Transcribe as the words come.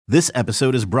This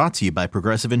episode is brought to you by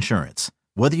Progressive Insurance.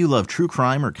 Whether you love true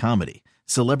crime or comedy,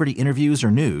 celebrity interviews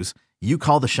or news, you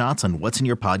call the shots on what's in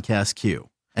your podcast queue.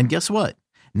 And guess what?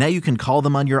 Now you can call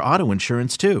them on your auto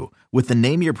insurance too with the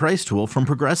Name Your Price tool from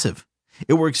Progressive.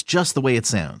 It works just the way it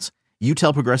sounds. You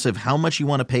tell Progressive how much you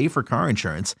want to pay for car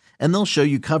insurance, and they'll show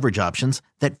you coverage options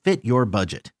that fit your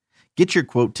budget. Get your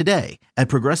quote today at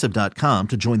Progressive.com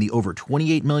to join the over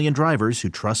 28 million drivers who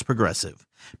trust Progressive.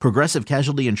 Progressive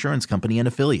Casualty Insurance Company and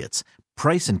Affiliates.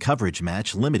 Price and coverage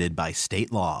match limited by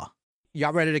state law.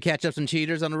 Y'all ready to catch up some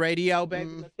cheaters on the radio,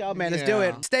 baby? Let's go, man. Let's do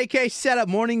it. Staycation Set Up,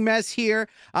 morning mess here.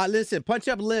 Listen, punch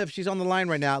up Liv. She's on the line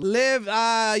right now. Liv,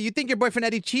 you think your boyfriend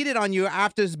Eddie cheated on you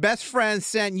after his best friend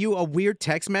sent you a weird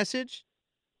text message?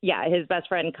 Yeah, his best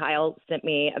friend Kyle sent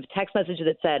me a text message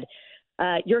that said,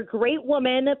 "You're a great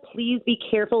woman. Please be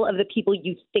careful of the people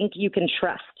you think you can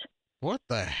trust." What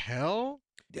the hell?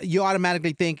 You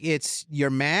automatically think it's your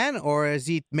man, or is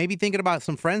he maybe thinking about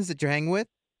some friends that you're hanging with?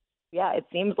 Yeah, it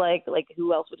seems like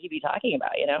who else would he be talking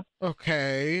about, you know?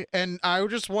 Okay. And I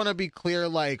just want to be clear,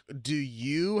 do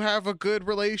you have a good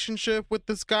relationship with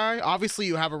this guy? Obviously,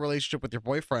 you have a relationship with your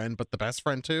boyfriend, but the best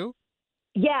friend too?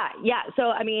 Yeah.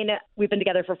 So, I mean, we've been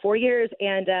together for 4 years,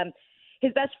 and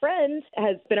his best friend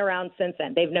has been around since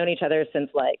then. They've known each other since,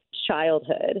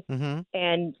 childhood. Mm-hmm.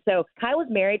 And so Kyle was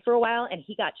married for a while, and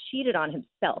he got cheated on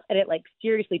himself, and it,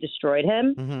 seriously destroyed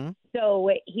him. Mm-hmm. So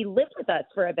he lived with us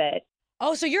for a bit.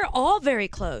 Oh, so you're all very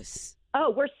close.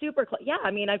 Oh, we're super close. Yeah,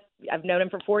 I mean, I've known him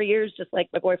for 4 years, just like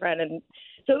my boyfriend, and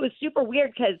so it was super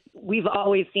weird because we've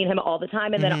always seen him all the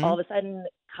time, and then all of a sudden,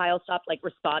 Kyle stopped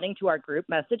responding to our group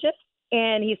messages,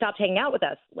 and he stopped hanging out with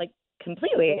us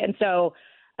completely. And so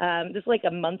this was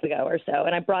a month ago or so,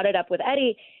 and I brought it up with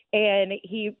Eddie, and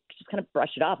he just kind of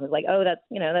brushed it off and was like, "Oh,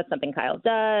 that's something Kyle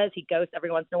does. He ghosts every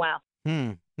once in a while."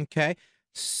 Okay.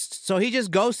 So he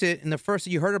just ghosted, and the first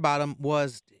that you heard about him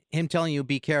was him telling you,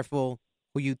 be careful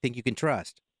who you think you can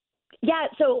trust. Yeah.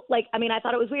 So, I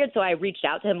thought it was weird. So I reached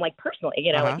out to him, personally,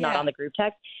 not on the group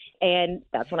text. And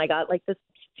that's when I got, this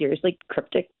seriously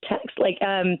cryptic text.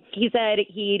 He said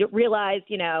he'd realized,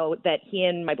 that he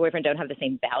and my boyfriend don't have the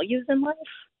same values in life.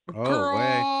 Oh,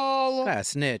 Girl. way.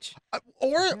 Snitch.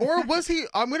 Or was he,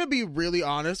 I'm going to be really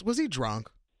honest, was he drunk?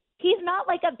 He's not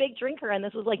a big drinker, and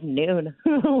this was noon.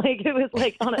 It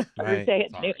was on a Thursday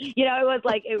at noon. It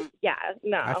was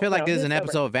no. I feel like this is an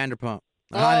episode of Vanderpump.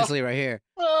 Honestly, right here.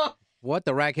 What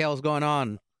the rack hell is going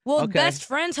on? Well, Okay. best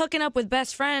friends hooking up with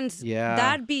best friends. Yeah.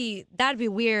 That'd be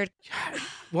weird.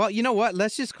 Well, you know what?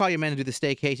 Let's just call your man and do the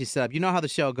staycation setup. You know how the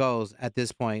show goes at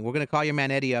this point. We're going to call your man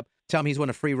Eddie up, tell him he's won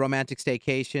a free romantic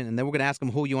staycation, and then we're going to ask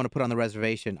him who you want to put on the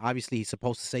reservation. Obviously, he's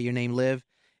supposed to say your name, Liv.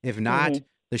 If not,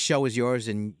 the show is yours,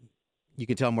 and you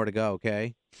can tell him where to go,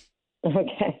 okay?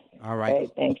 Okay. All right. Great,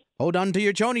 thanks. Hold on to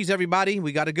your chonies, everybody.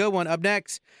 We got a good one. Up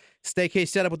next, Staycation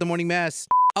Setup with the Morning Mess.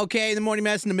 Okay, the Morning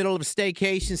Mess in the middle of a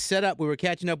Staycation Setup. We were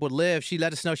catching up with Liv. She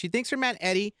let us know she thinks her man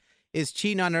Eddie is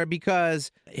cheating on her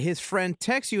because his friend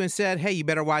texted you and said, hey, you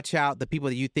better watch out the people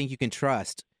that you think you can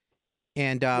trust.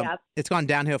 And It's gone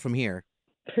downhill from here.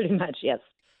 Pretty much, yes.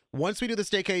 Once we do the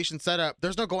staycation setup,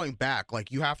 there's no going back.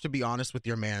 You have to be honest with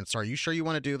your man. So are you sure you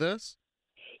want to do this?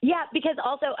 Yeah, because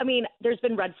also, there's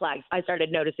been red flags. I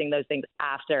started noticing those things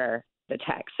after the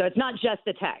text. So it's not just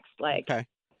the text. Okay.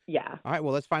 Yeah. All right,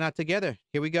 well, let's find out together.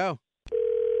 Here we go.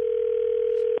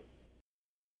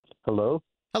 Hello?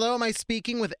 Hello, am I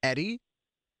speaking with Eddie?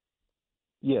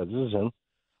 Yeah, this is him.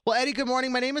 Well, Eddie, good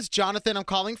morning. My name is Jonathan. I'm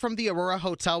calling from the Aurora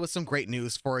Hotel with some great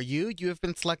news for you. You have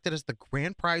been selected as the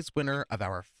grand prize winner of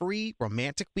our free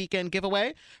romantic weekend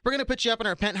giveaway. We're going to put you up in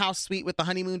our penthouse suite with the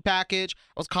honeymoon package.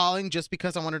 I was calling just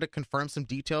because I wanted to confirm some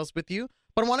details with you,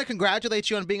 but I want to congratulate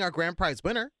you on being our grand prize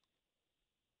winner.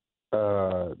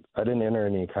 I didn't enter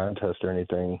any contest or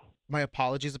anything. My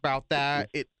apologies about that.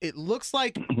 It looks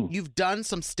like you've done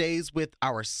some stays with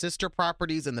our sister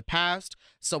properties in the past,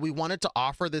 so we wanted to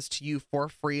offer this to you for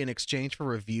free in exchange for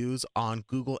reviews on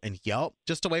Google and Yelp,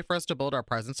 just a way for us to build our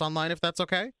presence online, if that's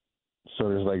okay. So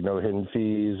there's no hidden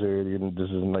fees, or this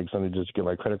isn't something just get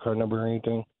my credit card number or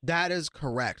anything? That is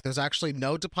correct. There's actually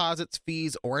no deposits,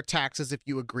 fees, or taxes if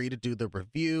you agree to do the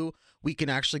review. We can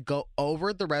actually go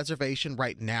over the reservation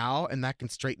right now, and that can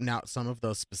straighten out some of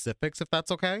those specifics, if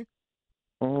that's okay.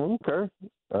 Okay.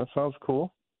 That sounds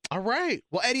cool. All right.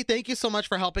 Well, Eddie, thank you so much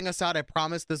for helping us out. I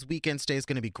promise this weekend stay is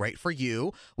going to be great for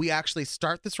you. We actually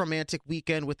start this romantic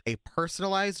weekend with a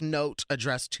personalized note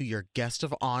addressed to your guest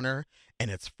of honor, and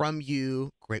it's from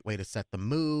you. Great way to set the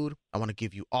mood. I want to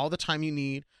give you all the time you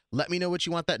need. Let me know what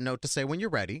you want that note to say when you're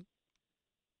ready.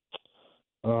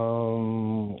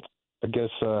 I guess,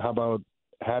 how about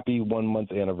happy 1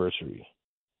 month anniversary?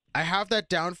 I have that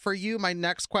down for you. My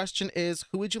next question is,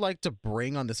 who would you like to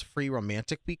bring on this free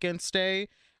romantic weekend stay?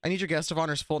 I need your guest of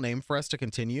honor's full name for us to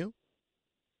continue.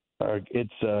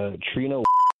 It's Trina.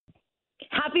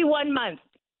 Happy 1 month.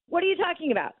 What are you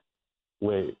talking about?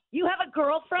 Wait. You have a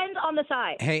girlfriend on the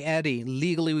side. Hey, Eddie,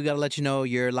 legally, we got to let you know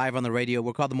you're live on the radio.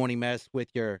 We're called The Morning Mess with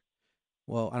your,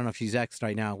 well, I don't know if she's ex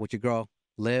right now, with your girl,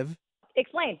 Liv.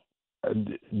 Explain.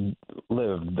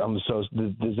 Liv,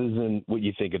 this isn't what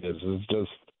you think it is. It's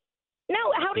just. No,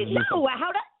 how do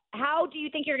you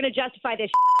think you're going to justify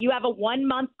this? You have a 1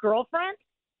 month girlfriend?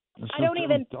 I don't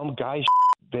even. Dumb guy,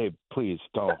 babe. Please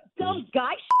don't. Dumb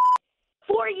guy.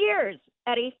 4 years,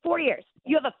 Eddie. 4 years.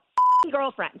 You have a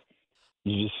girlfriend.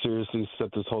 You just seriously set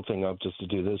this whole thing up just to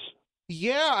do this?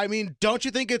 Yeah, I mean, don't you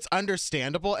think it's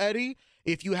understandable, Eddie?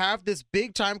 If you have this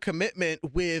big time commitment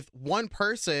with one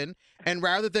person, and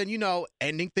rather than,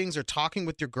 ending things or talking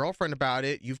with your girlfriend about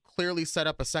it, you've clearly set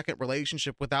up a second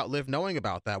relationship without Liv knowing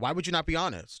about that. Why would you not be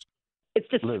honest? It's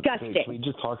disgusting. Liv, can we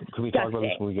just talk? Can we talk about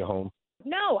this when we get home?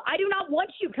 No, I do not want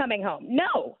you coming home.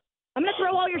 No. I'm going to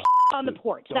throw all your on the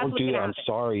porch. That's what's going to happen. I'm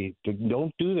sorry.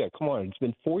 Don't do that. Come on. It's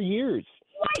been 4 years.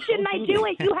 Why shouldn't I do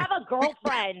it? You have a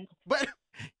girlfriend. But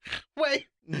wait,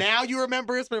 now you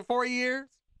remember it's been 4 years?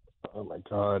 Oh, my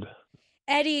God.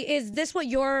 Eddie, is this what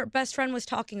your best friend was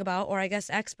talking about, or I guess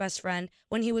ex-best friend,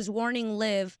 when he was warning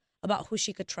Liv about who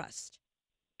she could trust?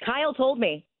 Kyle told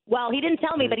me. Well, he didn't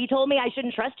tell me, but he told me I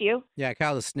shouldn't trust you. Yeah,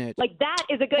 Kyle is snitch. Like, that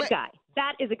is a good guy.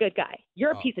 That is a good guy.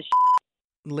 You're a piece of shit.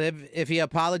 Liv, if he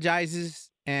apologizes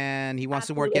and he wants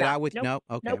to work it out with you. Nope.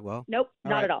 No? Okay, nope. well. Nope,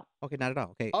 not right. at all. Okay, not at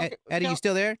all. Okay. Okay, Eddie, you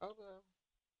still there? Okay.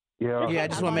 Yeah. Yeah, I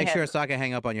just want to make sure so I can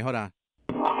hang up on you. Hold on.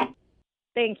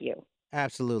 Thank you.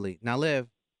 Absolutely. Now, Liv,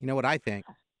 you know what I think?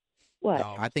 What?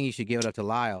 No. I think you should give it up to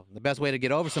Lyle. The best way to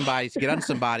get over somebody is to get under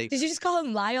somebody. Did you just call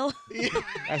him Lyle?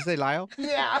 I say Lyle?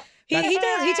 Yeah. He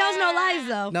tells no lies,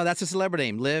 though. No, that's a celebrity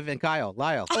name. Liv and Kyle.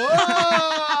 Lyle.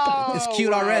 Oh, It's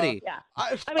cute already. Yeah.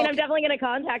 I mean, I'm definitely going to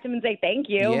contact him and say thank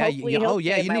you. Yeah, Hopefully he'll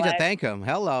you save my need life. to thank him.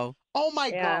 Hello. Oh, my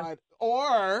Yeah. God.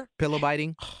 Or Pillow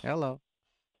biting. Hello.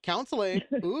 counseling.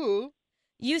 Ooh.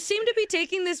 You seem to be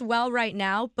taking this well right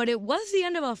now, but it was the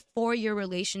end of a 4-year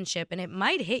relationship, and it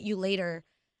might hit you later,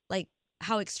 like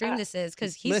how extreme this is.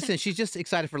 Because Listen, she's just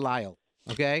excited for Lyle.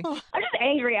 Okay. I'm just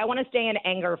angry. I want to stay in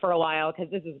anger for a while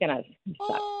because this is going to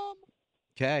suck.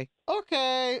 Okay.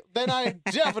 Okay. Then I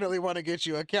definitely want to get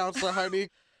you a counselor, honey.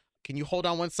 Can you hold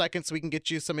on 1 second so we can get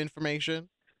you some information?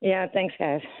 Yeah, thanks,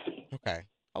 guys. Okay.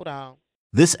 Hold on.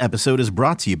 This episode is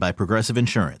brought to you by Progressive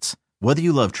Insurance. Whether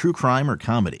you love true crime or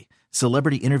comedy,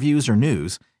 celebrity interviews or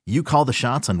news, you call the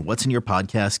shots on what's in your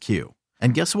podcast queue.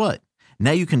 And guess what?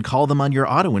 Now you can call them on your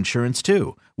auto insurance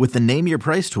too with the Name Your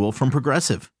Price tool from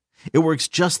Progressive. It works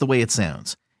just the way it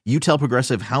sounds. You tell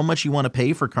Progressive how much you want to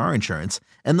pay for car insurance,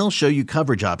 and they'll show you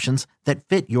coverage options that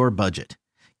fit your budget.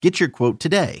 Get your quote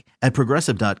today at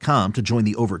Progressive.com to join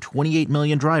the over 28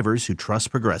 million drivers who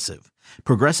trust Progressive.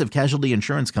 Progressive Casualty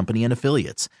Insurance Company and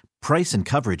Affiliates. Price and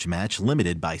coverage match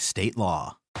limited by state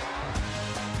law.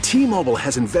 T-Mobile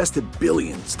has invested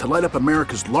billions to light up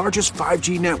America's largest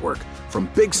 5G network, from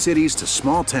big cities to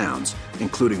small towns,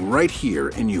 including right here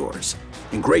in yours.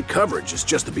 And great coverage is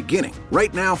just the beginning.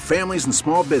 Right now, families and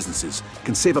small businesses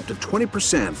can save up to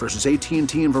 20% versus AT&T and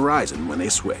Verizon when they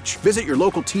switch. Visit your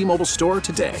local T-Mobile store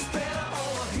today.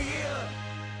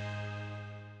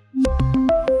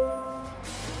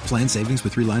 Plan savings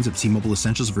with 3 lines of T-Mobile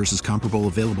Essentials versus comparable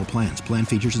available plans. Plan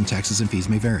features and taxes and fees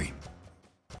may vary.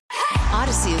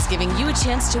 Odyssey is giving you a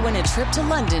chance to win a trip to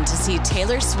London to see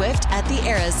Taylor Swift at the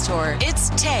Eras Tour. It's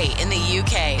Tay in the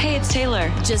UK. Hey, it's Taylor.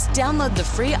 Just download the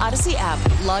free Odyssey app,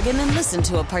 log in and listen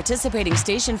to a participating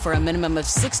station for a minimum of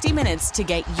 60 minutes to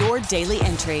get your daily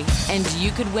entry. And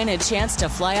you could win a chance to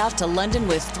fly off to London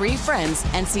with 3 friends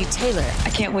and see Taylor.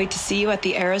 I can't wait to see you at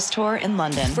the Eras Tour in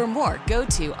London. For more, go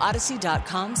to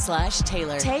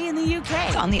odyssey.com/Taylor. Tay in the UK.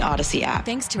 It's on the Odyssey app.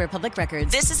 Thanks to Republic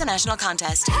Records. This is a national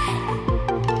contest.